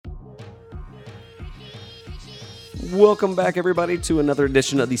Welcome back, everybody, to another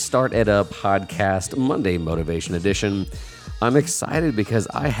edition of the Start It Up podcast, Monday Motivation Edition. I'm excited because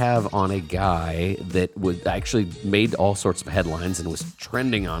I have on a guy that was actually made all sorts of headlines and was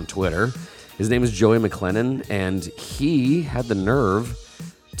trending on Twitter. His name is Joey McLennan, and he had the nerve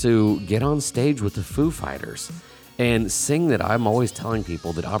to get on stage with the Foo Fighters and sing that I'm always telling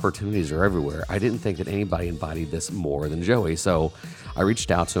people that opportunities are everywhere. I didn't think that anybody embodied this more than Joey, so I reached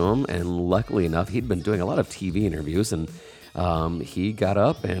out to him, and luckily enough, he'd been doing a lot of TV interviews, and he got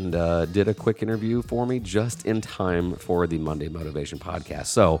up and did a quick interview for me just in time for the Monday Motivation podcast.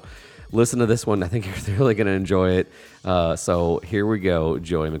 So listen to this one. I think you're really going to enjoy it. So here we go,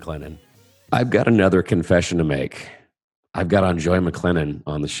 Joey McLennan. I've got another confession to make. I've got on Joey McLennan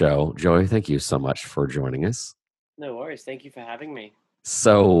on the show. Joey, thank you so much for joining us. No worries. Thank you for having me.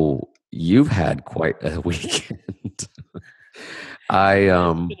 So you've had quite a weekend. It's been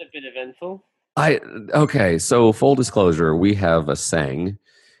a bit eventful. Okay, so full disclosure, we have a saying,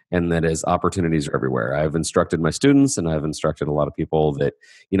 and that is opportunities are everywhere. I've instructed my students, and I've instructed a lot of people that,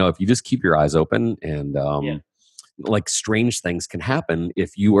 if you just keep your eyes open and like strange things can happen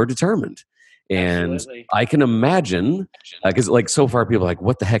if you are determined. And Absolutely. I can imagine, because like so far people are like,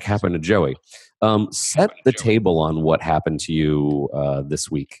 what the heck happened to Joey? Set the table on what happened to you this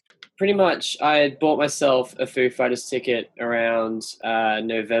week. Pretty much, I had bought myself a Foo Fighters ticket around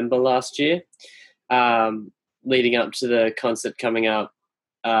November last year, leading up to the concert coming up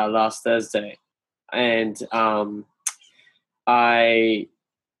last Thursday. And I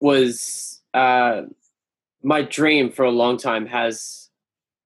was, my dream for a long time has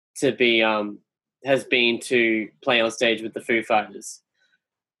been to play on stage with the Foo Fighters.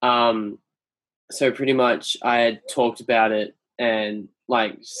 So pretty much I had talked about it and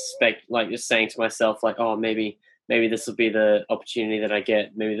just saying to myself, like, oh, maybe this will be the opportunity that I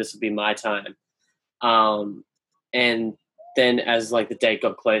get. Maybe this will be my time. And then as like the date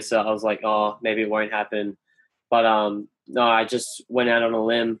got closer, I was like, oh, maybe it won't happen. But no, I just went out on a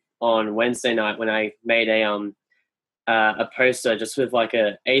limb on Wednesday night when I made a poster just with like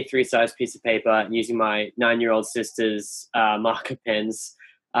a A3 size piece of paper and using my 9-year-old sister's marker pens.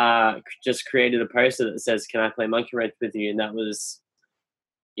 Just created a poster that says, "Can I play Monkey Wrench with you?" And that was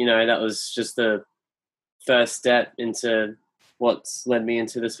just the first step into what's led me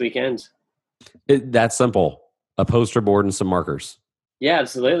into this weekend. That's simple. A poster board and some markers. Yeah,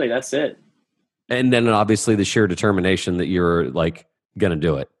 absolutely. That's it. And then obviously the sheer determination that you're like going to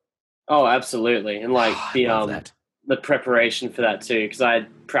do it. Oh, absolutely. And like the preparation for that too, because I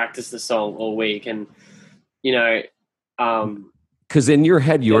had practiced the song all week, and because in your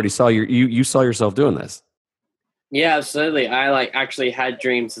head you already saw you saw yourself doing this. Yeah, absolutely. I actually had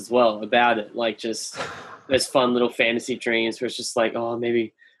dreams as well about it, like just those fun little fantasy dreams where it's just like, oh,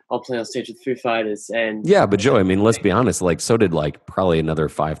 maybe I'll play on stage with Foo Fighters. And yeah, but Joe, I mean, let's be honest. Like, so did like probably another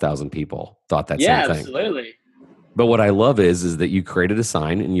 5,000 people thought that same thing. Yeah, absolutely. But what I love is that you created a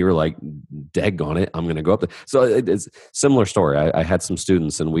sign and you were like, "Daggone it, I'm going to go up there." So it's a similar story. I had some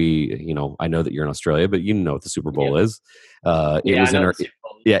students, and I know that you're in Australia, but you know what the Super Bowl is.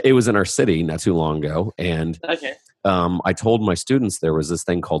 It was in our city not too long ago, and okay. I told my students there was this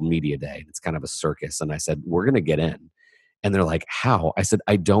thing called Media Day. It's kind of a circus, and I said, "We're going to get in," and they're like, "How?" I said,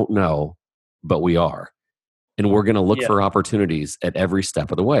 "I don't know, but we are, and we're going to look for opportunities at every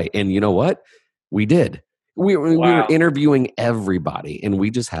step of the way." And you know what? We did. We were interviewing everybody, and we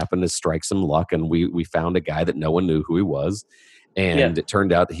just happened to strike some luck, and we found a guy that no one knew who he was, and it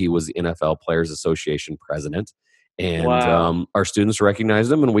turned out that he was the NFL Players Association president, and our students recognized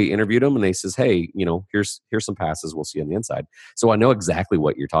him, and we interviewed him, and they says, "Hey, here's some passes. We'll see you on the inside." So I know exactly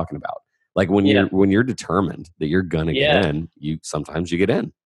what you're talking about. Like when you're determined that you're gonna get in, sometimes you get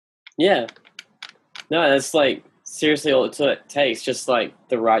in. Yeah, no, that's like seriously all it takes. Just like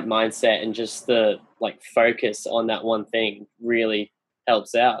the right mindset and just the focus on that one thing really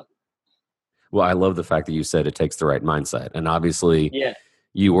helps out. Well, I love the fact that you said it takes the right mindset, and obviously,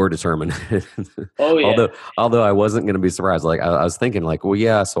 you were determined. Oh yeah. Although I wasn't going to be surprised. Like I was thinking, like, well,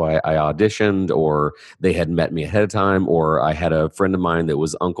 yeah. So I auditioned, or they had met me ahead of time, or I had a friend of mine that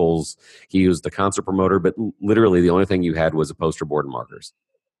was uncle's. He was the concert promoter, but literally the only thing you had was a poster board and markers.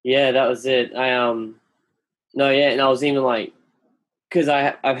 Yeah, that was it. And I was even like, because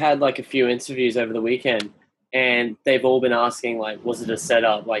I've had like a few interviews over the weekend, and they've all been asking, like, was it a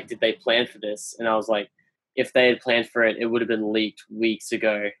setup? Like, did they plan for this? And I was like, if they had planned for it, it would have been leaked weeks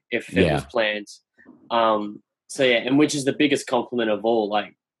ago if it was planned. And which is the biggest compliment of all,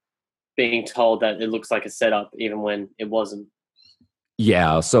 like being told that it looks like a setup even when it wasn't.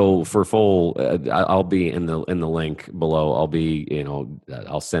 Yeah. So for full, I'll be in the link below. I'll be,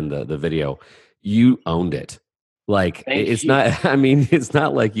 I'll send the video. You owned it. Like Thank it's you. not. I mean, it's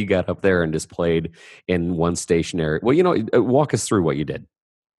not like you got up there and just played in one stationary. Well, walk us through what you did.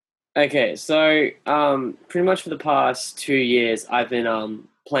 Okay, so pretty much for the past 2 years, I've been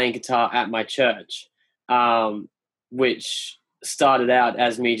playing guitar at my church, um, which started out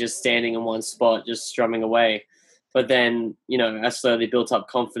as me just standing in one spot, just strumming away. But then, I slowly built up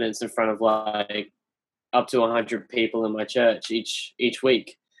confidence in front of like up to 100 people in my church each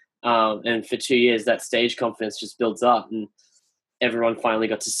week. And for 2 years, that stage confidence just builds up, and everyone finally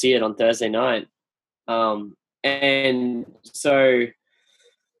got to see it on Thursday night. And so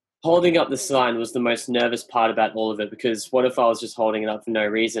holding up the sign was the most nervous part about all of it, because what if I was just holding it up for no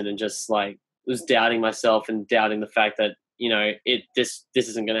reason and just like was doubting myself and doubting the fact that this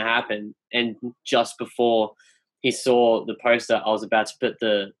isn't going to happen. And just before he saw the poster, I was about to put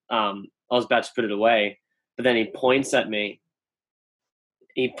it away, but then he points at me.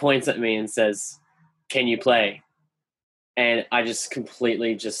 He points at me and says, "Can you play?" And I just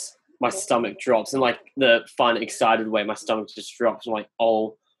completely just my stomach drops in like the fun, excited way. My stomach just drops. I'm like,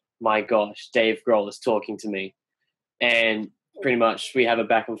 oh my gosh, Dave Grohl is talking to me. And pretty much we have a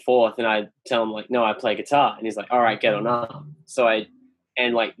back and forth, and I tell him like, no, I play guitar. And he's like, all right, get on up.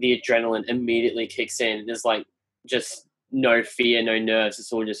 And like the adrenaline immediately kicks in. There's like just no fear, no nerves.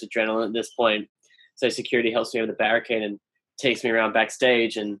 It's all just adrenaline at this point. So security helps me over the barricade and takes me around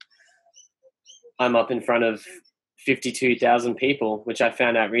backstage, and I'm up in front of 52,000 people, which I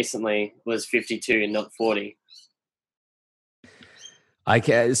found out recently was 52 and not 40. I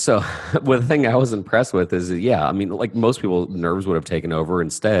can so well, the thing I was impressed with is yeah, I mean, like most people, nerves would have taken over.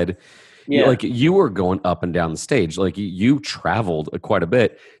 Instead, Yeah. you were going up and down the stage, like you traveled quite a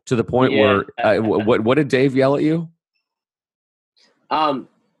bit to the point Yeah. where what did Dave yell at you?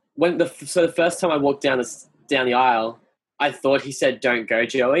 The first time I walked down the aisle, I thought he said, "Don't go,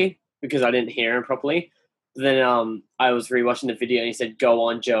 Joey," because I didn't hear him properly. Then I was rewatching the video, and he said, "Go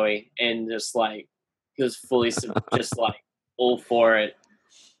on, Joey," and just like he was fully just like all for it.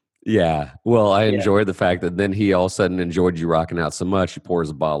 Yeah. Well, I Yeah. enjoyed the fact that then he all of a sudden enjoyed you rocking out so much. He pours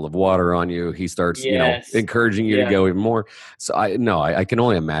a bottle of water on you. He starts, Yes. encouraging you to Yeah. go even more. So I can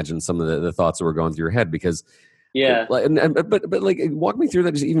only imagine some of the thoughts that were going through your head because, Yeah. but like, walk me through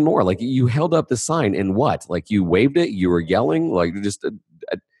that just even more. Like you held up the sign and what? Like you waved it, you were yelling, like just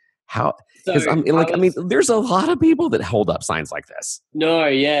how? So Because I mean, there's a lot of people that hold up signs like this. no,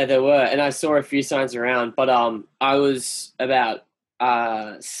 yeah, there were, and I saw a few signs around, but I was about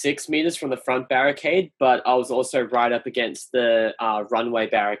 6 meters from the front barricade, but I was also right up against the runway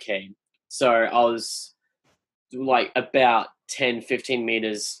barricade. So I was like about 10, 15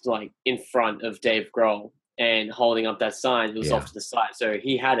 meters like in front of Dave Grohl and holding up that sign. It was Yeah. off to the side, so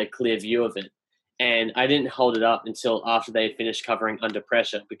he had a clear view of it. And I didn't hold it up until after they finished covering Under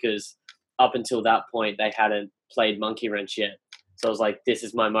Pressure, because up until that point they hadn't played Monkey Wrench yet. So I was like, this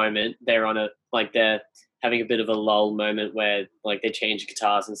is my moment. They're having a bit of a lull moment where like they change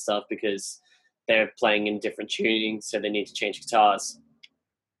guitars and stuff because they're playing in different tunings, so they need to change guitars.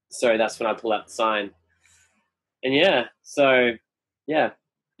 So that's when I pull out the sign. And yeah.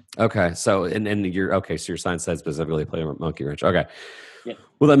 Okay. So and you're okay. So your sign said specifically play Monkey Wrench. Okay. Yeah.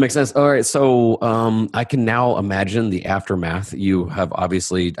 Well, that makes sense. All right. So I can now imagine the aftermath. You have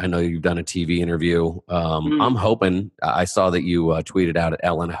obviously, I know you've done a TV interview. I'm hoping, I saw that you tweeted out at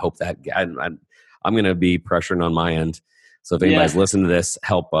Ellen. I hope that I'm going to be pressuring on my end. So if anybody's listening to this,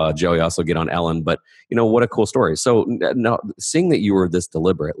 help Joey also get on Ellen. But what a cool story. So now seeing that you were this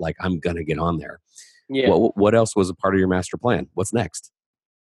deliberate, like I'm going to get on there. Yeah. What else was a part of your master plan? What's next?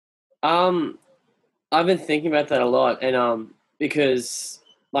 I've been thinking about that a lot, and because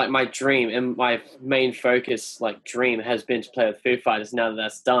like my dream and my main focus, like dream, has been to play with Foo Fighters. Now that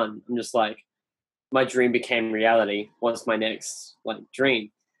that's done, I'm just like, my dream became reality. What's my next like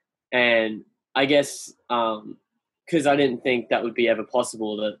dream? And I guess because I didn't think that would be ever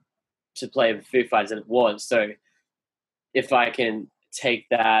possible to play with Foo Fighters, and it was. So if I can take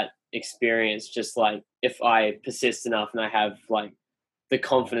that experience, just like if I persist enough and I have like the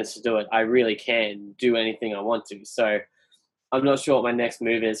confidence to do it, I really can do anything I want to. So I'm not sure what my next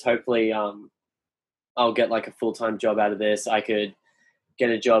move is. Hopefully I'll get like a full-time job out of this. I could get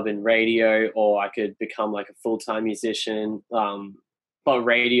a job in radio, or I could become like a full-time musician. But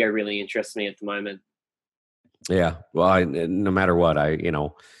radio really interests me at the moment. Yeah. Well, no matter what, I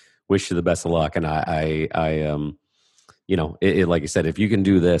wish you the best of luck. And I like I said, if you can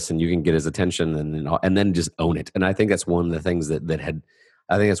do this and you can get his attention and then just own it. And I think that's one of the things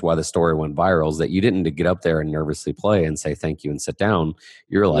I think that's why the story went viral, is that you didn't get up there and nervously play and say thank you and sit down.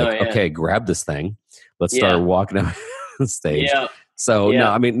 You're like, okay, grab this thing. Let's start walking up the stage. Yeah. So no,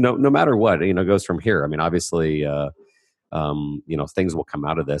 Yeah. I mean, no matter what, it goes from here. I mean, obviously, things will come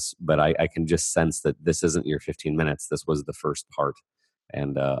out of this, but I can just sense that this isn't your 15 minutes. This was the first part.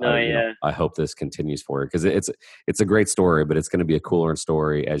 And No, yeah. I hope this continues for you, because it's a great story, but it's going to be a cooler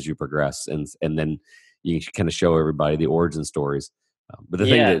story as you progress, and then you kind of show everybody the origin stories. But the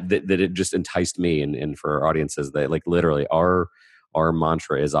thing Yeah. that it just enticed me, and for our audiences, that like literally our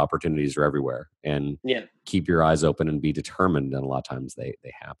mantra is opportunities are everywhere, and Yeah. keep your eyes open and be determined. And a lot of times they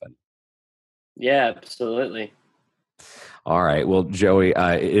happen. Yeah, absolutely. All right. Well, Joey,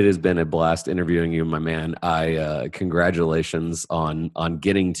 it has been a blast interviewing you, my man. Congratulations on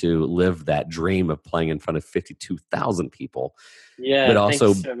getting to live that dream of playing in front of 52,000 people, but Yeah, thank you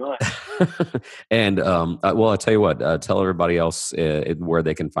also, so much. and well, I'll tell you what. Tell everybody else where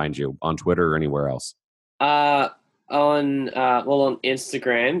they can find you on Twitter or anywhere else. On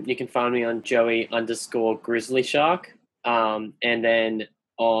Instagram, you can find me on Joey_Grizzly Shark. And then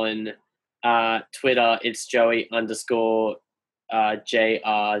on Twitter, it's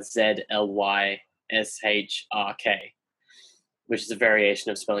Joey_JRZLYSHRK, which is a variation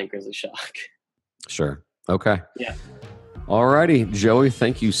of spelling grizzly shark. Sure. Okay. Yeah. All righty, Joey.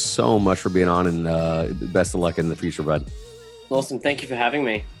 Thank you so much for being on, and best of luck in the future, bud. Awesome. Thank you for having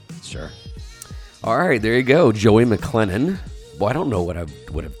me. Sure. All right, there you go, Joey McLennan. Well, I don't know what I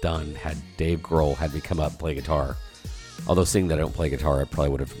would have done had Dave Grohl had me come up and play guitar. Although seeing that I don't play guitar, it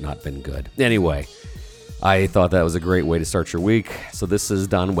probably would have not been good. Anyway, I thought that was a great way to start your week. So this is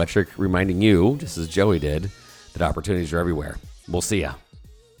Don Wettrick reminding you, just as Joey did, that opportunities are everywhere. We'll see ya.